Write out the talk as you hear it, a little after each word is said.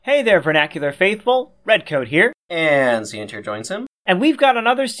Hey there, Vernacular Faithful. Redcoat here. And Ciantier joins him. And we've got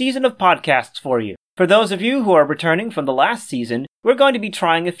another season of podcasts for you. For those of you who are returning from the last season, we're going to be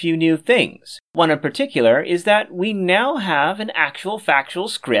trying a few new things. One in particular is that we now have an actual factual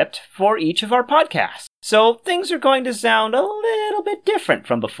script for each of our podcasts. So things are going to sound a little bit different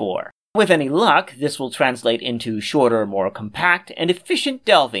from before. With any luck, this will translate into shorter, more compact, and efficient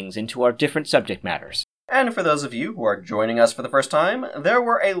delvings into our different subject matters. And for those of you who are joining us for the first time, there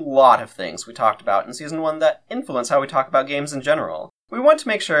were a lot of things we talked about in Season 1 that influence how we talk about games in general. We want to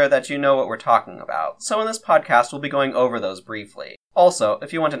make sure that you know what we're talking about, so in this podcast we'll be going over those briefly. Also,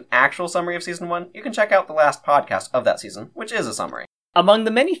 if you want an actual summary of Season 1, you can check out the last podcast of that season, which is a summary. Among the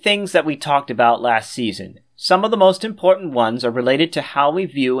many things that we talked about last season, some of the most important ones are related to how we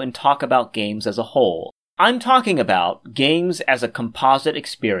view and talk about games as a whole. I'm talking about games as a composite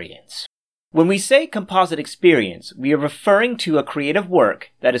experience. When we say composite experience, we are referring to a creative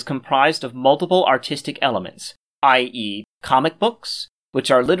work that is comprised of multiple artistic elements, i.e., comic books,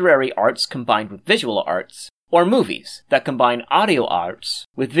 which are literary arts combined with visual arts, or movies that combine audio arts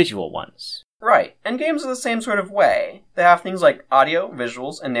with visual ones. Right, and games are the same sort of way. They have things like audio,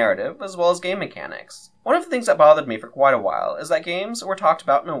 visuals, and narrative, as well as game mechanics. One of the things that bothered me for quite a while is that games were talked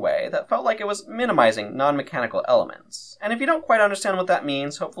about in a way that felt like it was minimizing non-mechanical elements. And if you don't quite understand what that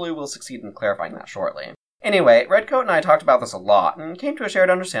means, hopefully we'll succeed in clarifying that shortly. Anyway, Redcoat and I talked about this a lot, and came to a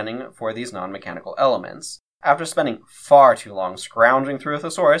shared understanding for these non-mechanical elements. After spending far too long scrounging through a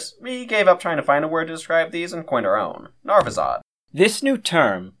thesaurus, we gave up trying to find a word to describe these and coined our own, Narvazod. This new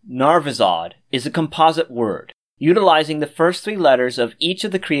term, Narvazod, is a composite word, utilizing the first three letters of each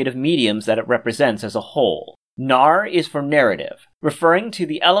of the creative mediums that it represents as a whole. Nar is for narrative, referring to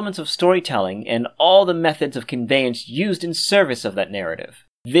the elements of storytelling and all the methods of conveyance used in service of that narrative.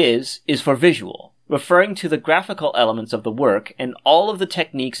 Viz is for visual, referring to the graphical elements of the work and all of the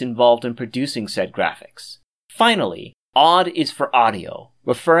techniques involved in producing said graphics. Finally, Odd is for audio,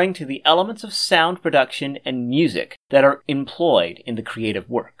 referring to the elements of sound production and music that are employed in the creative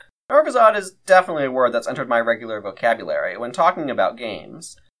work. Narvazod is definitely a word that's entered my regular vocabulary when talking about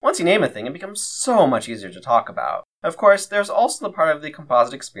games. Once you name a thing, it becomes so much easier to talk about. Of course, there's also the part of the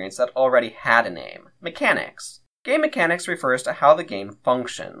composite experience that already had a name, mechanics. Game mechanics refers to how the game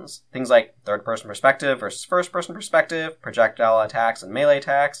functions. Things like third-person perspective versus first-person perspective, projectile attacks and melee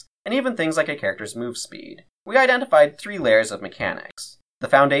attacks, and even things like a character's move speed. We identified 3 layers of mechanics. The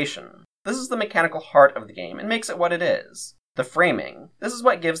foundation. This is the mechanical heart of the game and makes it what it is. The framing. This is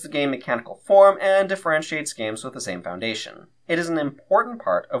what gives the game mechanical form and differentiates games with the same foundation. It is an important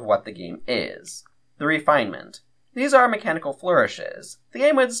part of what the game is. The refinement. These are mechanical flourishes. The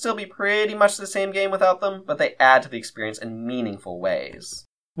game would still be pretty much the same game without them, but they add to the experience in meaningful ways.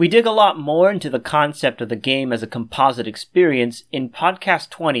 We dig a lot more into the concept of the game as a composite experience in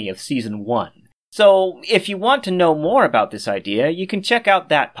Podcast 20 of Season 1. So, if you want to know more about this idea, you can check out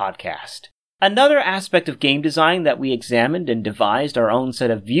that podcast. Another aspect of game design that we examined and devised our own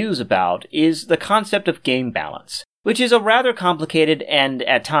set of views about is the concept of game balance, which is a rather complicated and,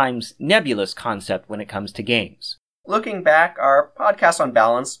 at times, nebulous concept when it comes to games. Looking back, our podcast on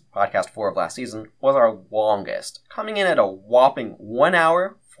balance, podcast 4 of last season, was our longest, coming in at a whopping 1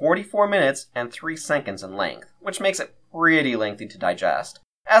 hour, 44 minutes, and 3 seconds in length, which makes it pretty lengthy to digest.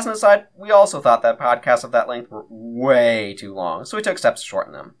 As an aside, we also thought that podcasts of that length were way too long, so we took steps to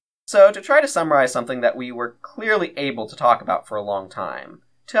shorten them. So, to try to summarize something that we were clearly able to talk about for a long time,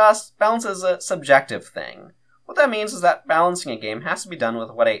 to us, balance is a subjective thing. What that means is that balancing a game has to be done with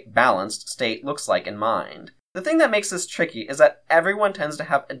what a balanced state looks like in mind. The thing that makes this tricky is that everyone tends to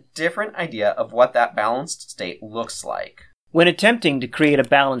have a different idea of what that balanced state looks like. When attempting to create a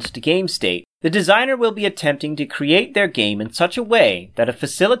balanced game state, the designer will be attempting to create their game in such a way that it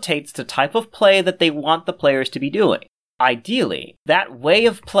facilitates the type of play that they want the players to be doing. Ideally, that way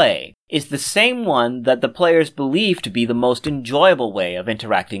of play is the same one that the players believe to be the most enjoyable way of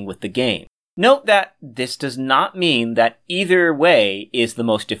interacting with the game. Note that this does not mean that either way is the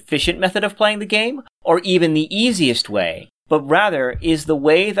most efficient method of playing the game, or even the easiest way, but rather is the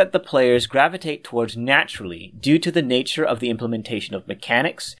way that the players gravitate towards naturally due to the nature of the implementation of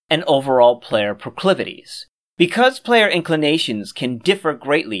mechanics and overall player proclivities. Because player inclinations can differ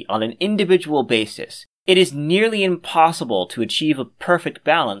greatly on an individual basis, it is nearly impossible to achieve a perfect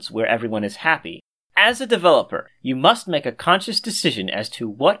balance where everyone is happy. As a developer, you must make a conscious decision as to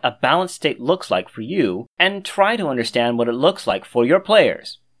what a balanced state looks like for you, and try to understand what it looks like for your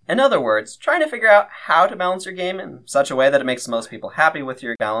players. In other words, trying to figure out how to balance your game in such a way that it makes most people happy with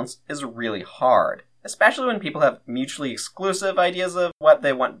your balance is really hard, especially when people have mutually exclusive ideas of what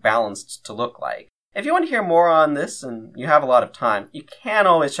they want balanced to look like. If you want to hear more on this and you have a lot of time, you can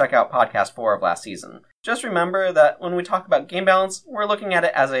always check out podcast 4 of last season. Just remember that when we talk about game balance, we're looking at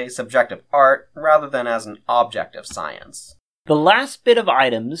it as a subjective art rather than as an objective science. The last bit of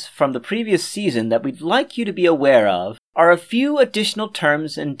items from the previous season that we'd like you to be aware of are a few additional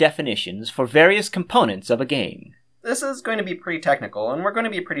terms and definitions for various components of a game. This is going to be pretty technical, and we're going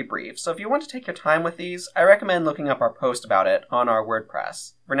to be pretty brief, so if you want to take your time with these, I recommend looking up our post about it on our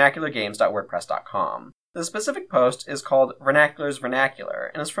WordPress, vernaculargames.wordpress.com. The specific post is called Vernacular's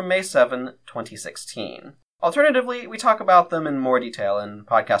Vernacular, and is from May 7, 2016. Alternatively, we talk about them in more detail in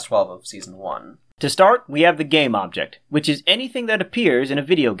Podcast 12 of Season 1. To start, we have the game object, which is anything that appears in a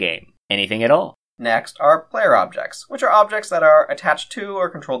video game. Anything at all. Next are player objects, which are objects that are attached to or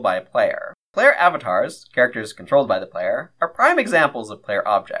controlled by a player. Player avatars, characters controlled by the player, are prime examples of player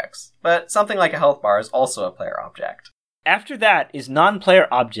objects, but something like a health bar is also a player object. After that is non-player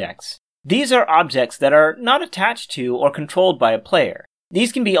objects. These are objects that are not attached to or controlled by a player.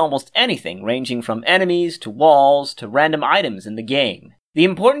 These can be almost anything, ranging from enemies to walls to random items in the game. The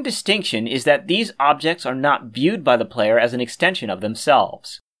important distinction is that these objects are not viewed by the player as an extension of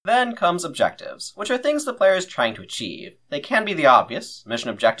themselves. Then comes objectives, which are things the player is trying to achieve. They can be the obvious,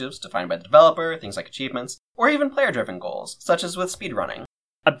 mission objectives defined by the developer, things like achievements, or even player-driven goals, such as with speedrunning.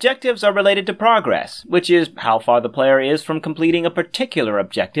 Objectives are related to progress, which is how far the player is from completing a particular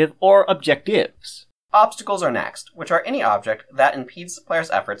objective or objectives. Obstacles are next, which are any object that impedes the player's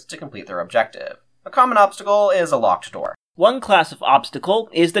efforts to complete their objective. A common obstacle is a locked door. One class of obstacle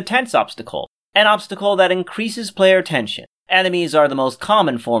is the tense obstacle, an obstacle that increases player tension. Enemies are the most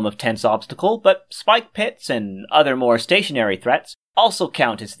common form of tense obstacle, but spike pits and other more stationary threats also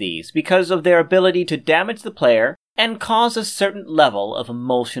count as these because of their ability to damage the player and cause a certain level of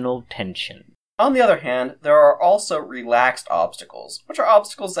emotional tension. On the other hand, there are also relaxed obstacles, which are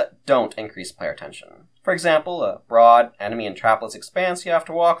obstacles that don't increase player tension. For example, a broad, enemy and trapless expanse you have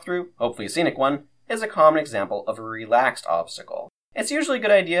to walk through, hopefully a scenic one, is a common example of a relaxed obstacle. It's usually a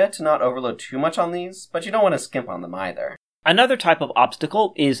good idea to not overload too much on these, but you don't want to skimp on them either. Another type of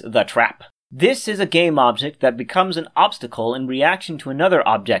obstacle is the trap. This is a game object that becomes an obstacle in reaction to another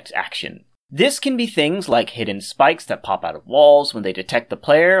object's action. This can be things like hidden spikes that pop out of walls when they detect the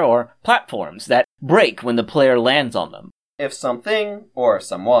player, or platforms that break when the player lands on them. If something, or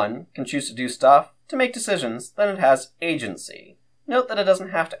someone, can choose to do stuff, to make decisions, then it has agency. Note that it doesn't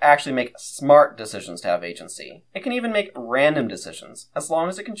have to actually make smart decisions to have agency. It can even make random decisions, as long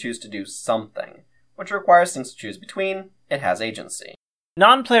as it can choose to do something, which requires things to choose between. It has agency.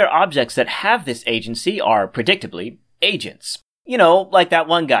 Non-player objects that have this agency are, predictably, agents. You know, like that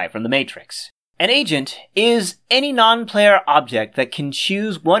one guy from The Matrix. An agent is any non-player object that can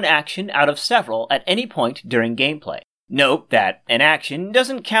choose one action out of several at any point during gameplay. Note that an action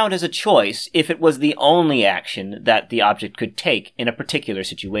doesn't count as a choice if it was the only action that the object could take in a particular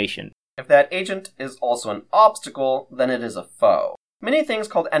situation. If that agent is also an obstacle, then it is a foe. Many things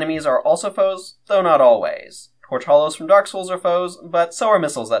called enemies are also foes, though not always. Torch Hollows from Dark Souls are foes, but so are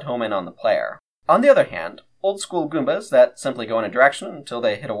missiles that home in on the player. On the other hand, old-school Goombas that simply go in a direction until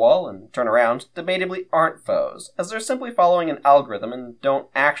they hit a wall and turn around debatably aren't foes, as they're simply following an algorithm and don't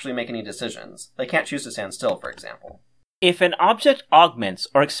actually make any decisions. They can't choose to stand still, for example. If an object augments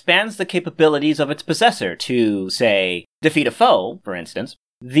or expands the capabilities of its possessor to, say, defeat a foe, for instance,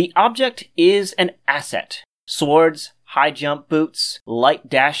 the object is an asset. Swords, high jump boots, light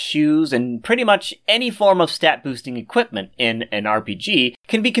dash shoes, and pretty much any form of stat boosting equipment in an RPG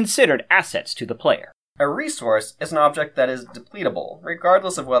can be considered assets to the player. A resource is an object that is depletable,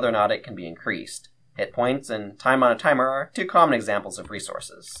 regardless of whether or not it can be increased. Hit points and time on a timer are two common examples of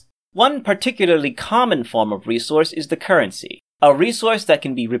resources. One particularly common form of resource is the currency, a resource that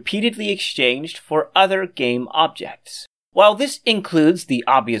can be repeatedly exchanged for other game objects. While this includes the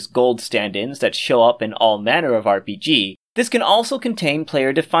obvious gold stand-ins that show up in all manner of RPG, this can also contain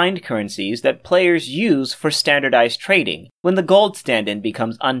player-defined currencies that players use for standardized trading when the gold stand-in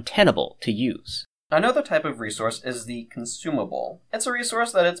becomes untenable to use. Another type of resource is the consumable. It's a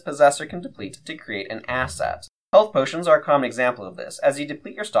resource that its possessor can deplete to create an asset. Health potions are a common example of this, as you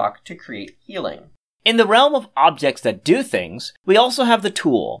deplete your stock to create healing. In the realm of objects that do things, we also have the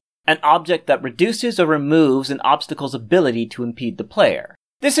tool, an object that reduces or removes an obstacle's ability to impede the player.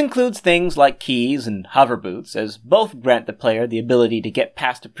 This includes things like keys and hover boots, as both grant the player the ability to get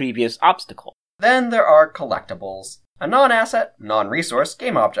past a previous obstacle. Then there are collectibles, a non-asset, non-resource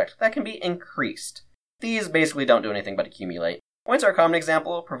game object that can be increased. These basically don't do anything but accumulate. Points are a common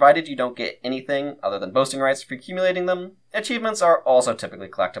example, provided you don't get anything other than boasting rights for accumulating them. Achievements are also typically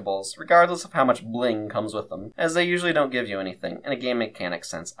collectibles, regardless of how much bling comes with them, as they usually don't give you anything in a game mechanic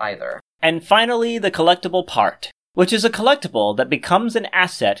sense either. And finally, the collectible part, which is a collectible that becomes an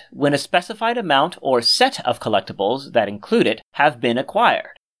asset when a specified amount or set of collectibles that include it have been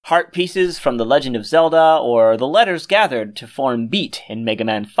acquired. Heart pieces from The Legend of Zelda or the letters gathered to form Beat in Mega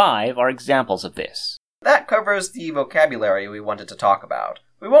Man 5 are examples of this. That covers the vocabulary we wanted to talk about.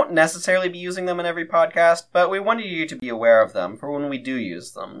 We won't necessarily be using them in every podcast, but we wanted you to be aware of them for when we do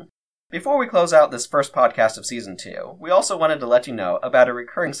use them. Before we close out this first podcast of Season 2, we also wanted to let you know about a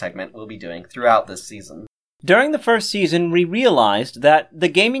recurring segment we'll be doing throughout this season. During the first season, we realized that the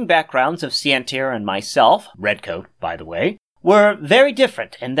gaming backgrounds of Ciantier and myself, Redcoat, by the way, were very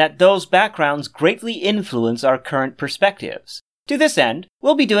different and that those backgrounds greatly influence our current perspectives. To this end,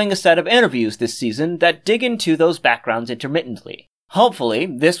 we'll be doing a set of interviews this season that dig into those backgrounds intermittently. Hopefully,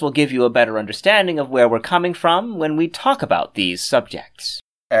 this will give you a better understanding of where we're coming from when we talk about these subjects.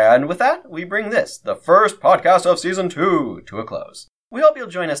 And with that, we bring this, the first podcast of Season 2, to a close. We hope you'll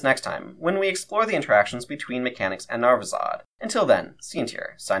join us next time when we explore the interactions between mechanics and Narvazad. Until then,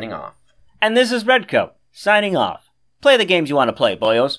 Ciantier, signing off. And this is Redcoat, signing off. Play the games you want to play, boyos.